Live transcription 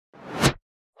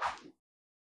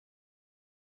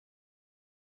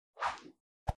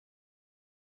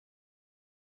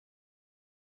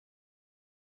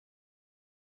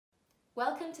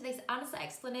Welcome to this answer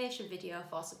explanation video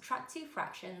for subtract 2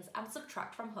 fractions and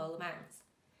subtract from whole amounts.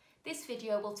 This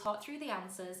video will talk through the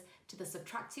answers to the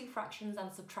subtract 2 fractions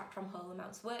and subtract from whole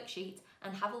amounts worksheet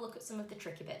and have a look at some of the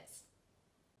tricky bits.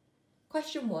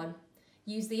 Question 1.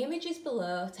 Use the images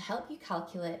below to help you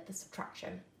calculate the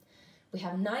subtraction. We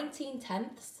have 19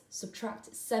 tenths,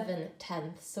 subtract 7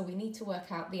 tenths, so we need to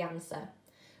work out the answer.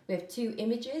 We have two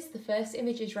images. The first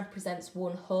image represents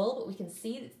one whole, but we can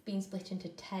see that it's been split into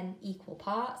 10 equal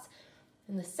parts.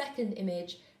 And the second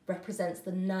image represents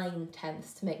the 9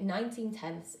 tenths to make 19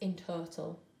 tenths in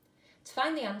total. To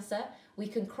find the answer, we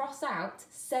can cross out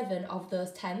 7 of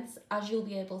those tenths, as you'll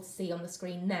be able to see on the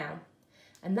screen now.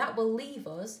 And that will leave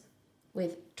us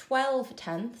with 12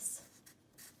 tenths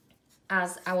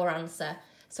as our answer.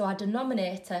 So our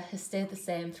denominator has stayed the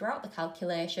same throughout the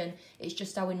calculation, it's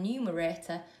just our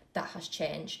numerator that has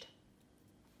changed.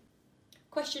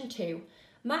 Question 2.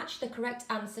 Match the correct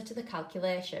answer to the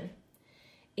calculation.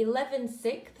 11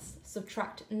 sixths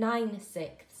subtract 9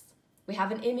 sixths. We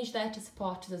have an image there to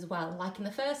support us as well. Like in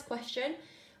the first question,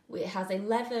 it has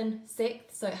 11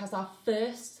 sixths, so it has our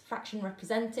first fraction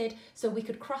represented, so we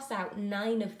could cross out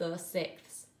 9 of those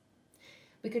sixths.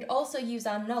 We could also use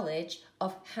our knowledge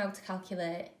of how to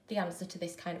calculate the answer to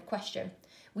this kind of question.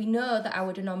 We know that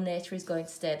our denominator is going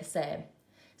to stay the same,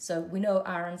 so we know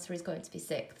our answer is going to be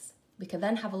sixths. We can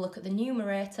then have a look at the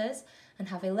numerators and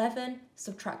have 11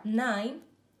 subtract 9,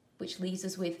 which leaves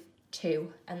us with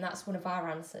 2, and that's one of our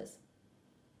answers.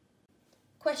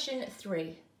 Question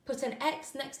 3. Put an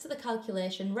X next to the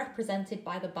calculation represented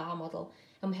by the bar model,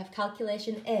 and we have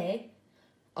calculation A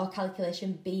or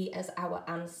calculation B as our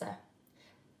answer.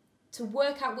 To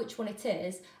work out which one it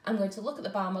is, I'm going to look at the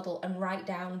bar model and write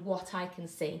down what I can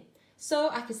see. So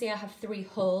I can see I have 3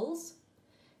 holes.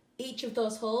 Each of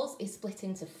those holes is split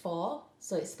into 4,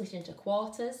 so it's split into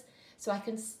quarters. So I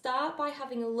can start by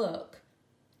having a look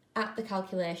at the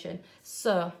calculation.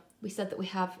 So we said that we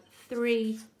have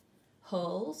 3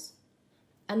 holes,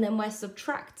 and then we're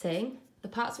subtracting. The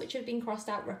parts which have been crossed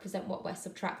out represent what we're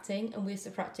subtracting, and we're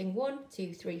subtracting 1,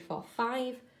 2, 3, 4,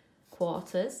 5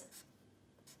 quarters.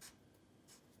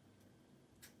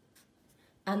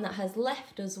 And that has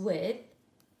left us with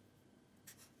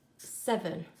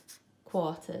 7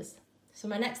 quarters. So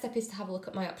my next step is to have a look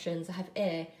at my options. I have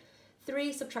A,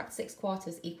 3 subtract 6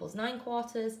 quarters equals 9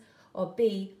 quarters, or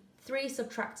B, 3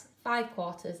 subtract 5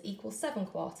 quarters equals 7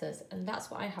 quarters, and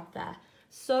that's what I have there.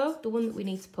 So the one that we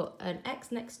need to put an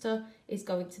X next to is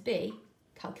going to be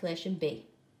calculation B.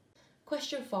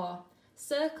 Question 4.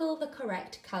 Circle the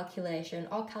correct calculation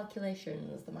or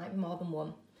calculations. There might be more than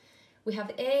one. We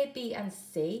have A, B and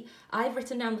C. I've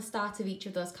written down the start of each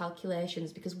of those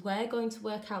calculations because we're going to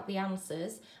work out the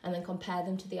answers and then compare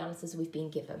them to the answers we've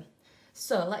been given.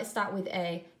 So let's start with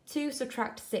A. 2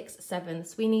 subtract 6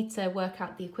 sevenths. We need to work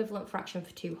out the equivalent fraction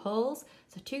for 2 wholes.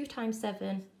 So 2 times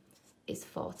 7 is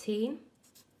 14.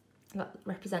 That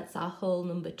represents our whole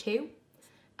number 2.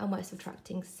 And we're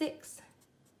subtracting 6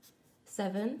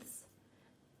 sevenths,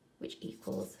 which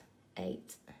equals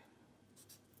 8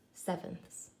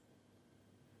 sevenths.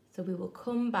 So we will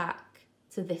come back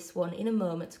to this one in a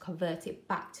moment to convert it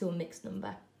back to a mixed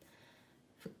number.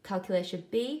 For calculation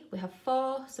B, we have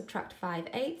 4 subtract 5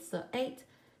 eighths, so 8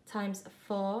 times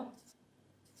 4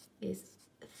 is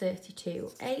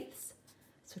 32 eighths,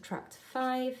 subtract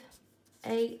 5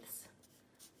 eighths,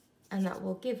 and that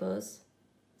will give us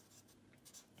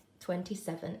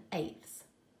 27 eighths.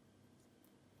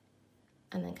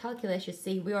 And then calculation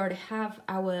C, we already have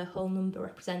our whole number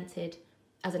represented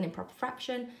as an improper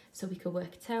fraction, so we could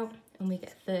work it out and we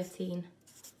get 13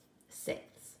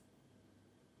 sixths.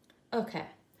 Okay,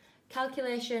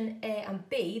 calculation A and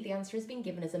B, the answer has been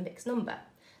given as a mixed number.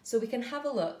 So we can have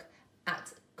a look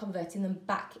at converting them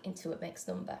back into a mixed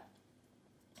number.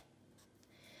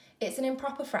 It's an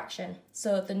improper fraction,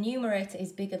 so the numerator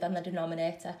is bigger than the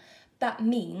denominator. That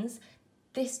means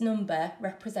this number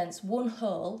represents one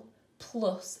whole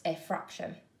plus a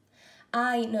fraction.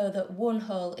 I know that one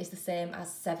whole is the same as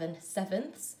 7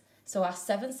 sevenths, so our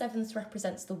 7 sevenths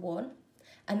represents the 1,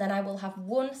 and then I will have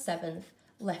 1 seventh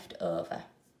left over.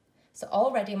 So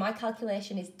already my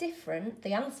calculation is different,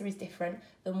 the answer is different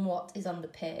than what is on the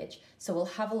page, so we'll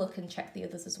have a look and check the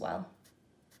others as well.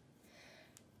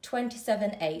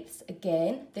 27 eighths,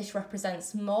 again, this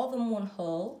represents more than one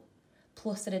whole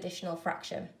plus an additional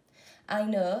fraction. I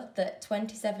know that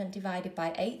 27 divided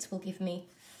by 8 will give me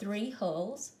 3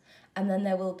 wholes, and then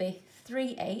there will be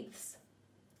 3 eighths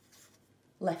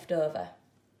left over.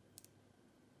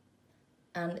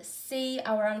 And C,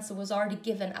 our answer was already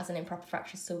given as an improper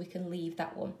fraction, so we can leave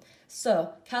that one.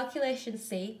 So calculation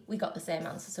C, we got the same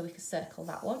answer, so we can circle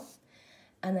that one.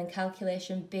 And then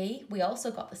calculation B, we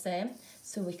also got the same,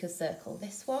 so we could circle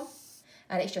this one.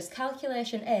 And it's just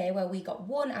calculation A where we got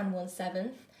 1 and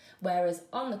 1/7, whereas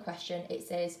on the question it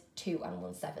says 2 and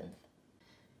 1/7.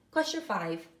 Question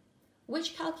 5.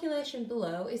 Which calculation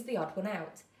below is the odd one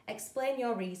out? Explain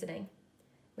your reasoning.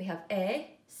 We have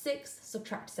A, 6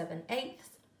 subtract 7/8,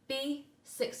 B,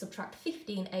 6 subtract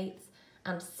 15/8,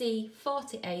 and C,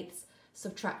 40/8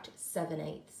 subtract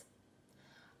 7/8.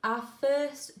 Our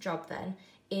first job then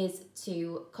is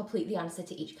to complete the answer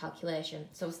to each calculation.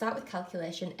 So we'll start with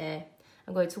calculation A.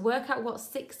 I'm going to work out what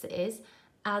 6 is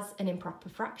as an improper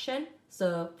fraction.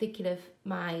 So thinking of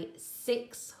my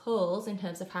 6 wholes in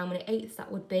terms of how many eighths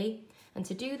that would be. And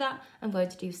to do that, I'm going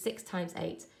to do 6 times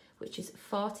 8, which is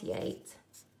 48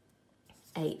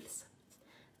 eighths.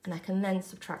 And I can then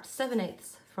subtract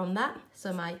 7/8 from that.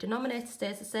 So my denominator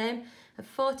stays the same. And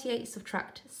 48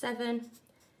 subtract 7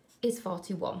 is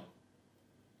 41.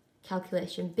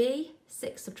 Calculation B,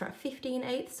 6 subtract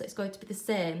 15/8, so it's going to be the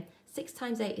same. 6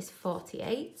 times 8 is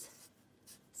 48.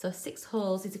 So 6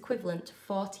 wholes is equivalent to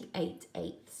 48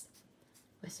 eighths.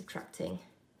 We're subtracting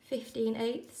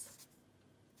 15/8.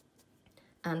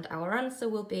 And our answer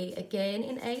will be again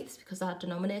in eighths because our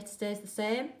denominator stays the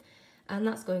same. And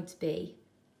that's going to be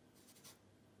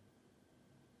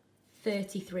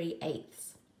 33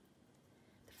 eighths.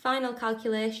 The final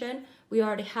calculation, we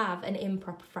already have an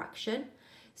improper fraction.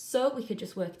 So we could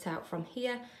just work it out from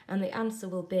here and the answer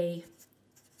will be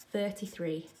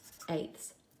 33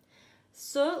 eighths.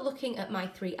 So looking at my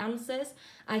 3 answers,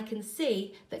 I can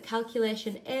see that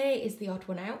calculation A is the odd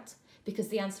one out because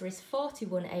the answer is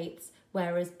 41 eighths,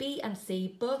 whereas B and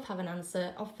C both have an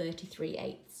answer of 33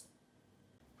 eighths.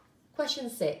 Question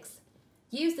 6.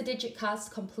 Use the digit cards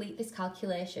to complete this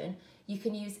calculation. You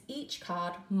can use each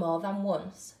card more than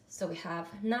once. So we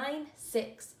have 9,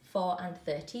 6, 4 and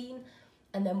 13.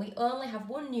 And then we only have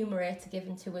one numerator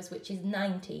given to us, which is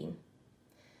 19.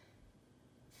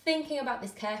 Thinking about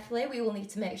this carefully, we will need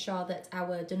to make sure that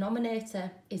our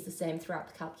denominator is the same throughout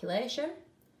the calculation.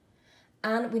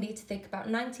 And we need to think about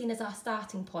 19 as our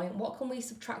starting point. What can we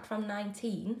subtract from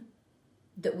 19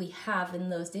 that we have in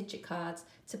those digit cards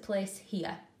to place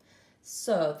here?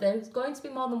 So there's going to be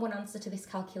more than one answer to this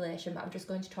calculation, but I'm just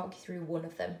going to talk you through one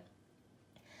of them.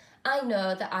 I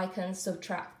know that I can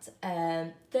subtract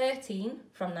 13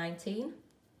 from 19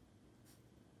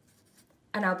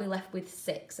 and I'll be left with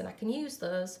 6, and I can use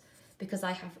those because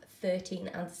I have 13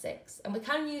 and 6, and we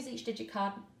can use each digit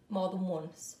card more than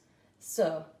once.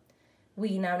 So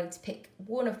we now need to pick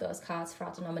one of those cards for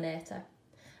our denominator.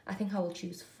 I think I will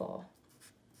choose 4.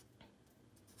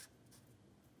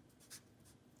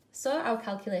 So our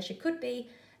calculation could be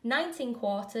 19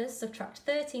 quarters subtract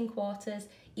 13 quarters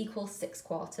equals 6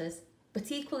 quarters.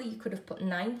 But equally, you could have put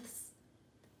ninths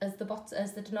as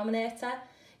the denominator.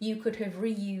 You could have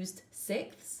reused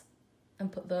sixths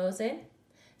and put those in.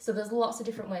 So there's lots of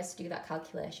different ways to do that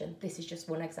calculation. This is just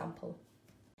one example.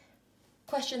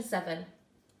 Question 7.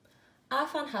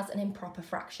 Arfan has an improper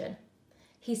fraction.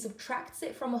 He subtracts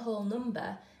it from a whole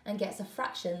number and gets a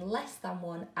fraction less than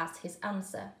 1 as his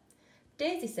answer.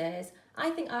 Daisy says, I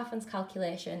think Arfan's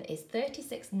calculation is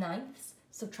 36 ninths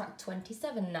subtract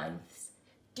 27 ninths.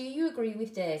 Do you agree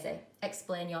with Daisy?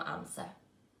 Explain your answer.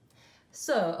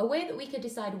 So, a way that we could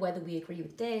decide whether we agree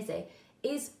with Daisy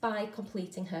is by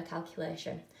completing her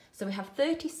calculation. So we have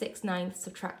 36 ninths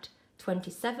subtract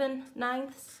 27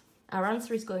 ninths. Our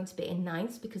answer is going to be in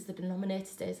ninths because the denominator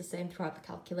stays the same throughout the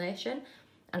calculation.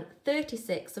 And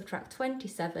 36 subtract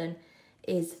 27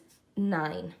 is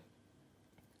 9.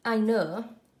 I know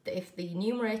that if the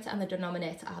numerator and the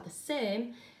denominator are the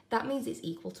same, that means it's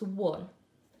equal to 1.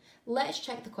 Let's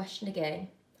check the question again.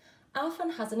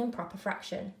 Arfan has an improper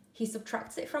fraction. He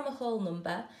subtracts it from a whole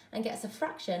number and gets a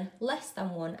fraction less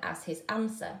than 1 as his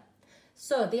answer.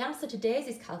 So the answer to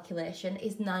Daisy's calculation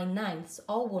is 9 ninths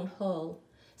or 1 whole.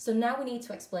 So now we need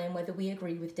to explain whether we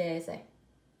agree with Daisy.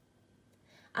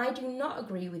 I do not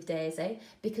agree with Daisy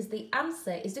because the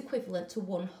answer is equivalent to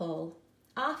 1 whole.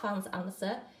 Arfan's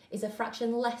answer is a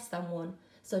fraction less than 1,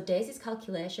 so Daisy's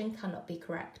calculation cannot be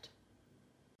correct.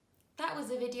 That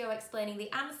was a video explaining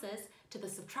the answers to the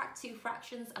Subtract 2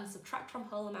 Fractions and Subtract from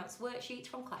Whole Amounts worksheet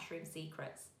from Classroom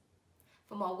Secrets.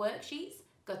 For more worksheets,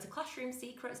 go to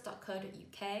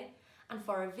classroomsecrets.co.uk, and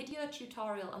for a video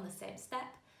tutorial on the same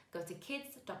step, go to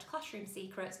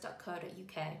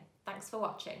kids.classroomsecrets.co.uk. Thanks for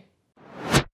watching.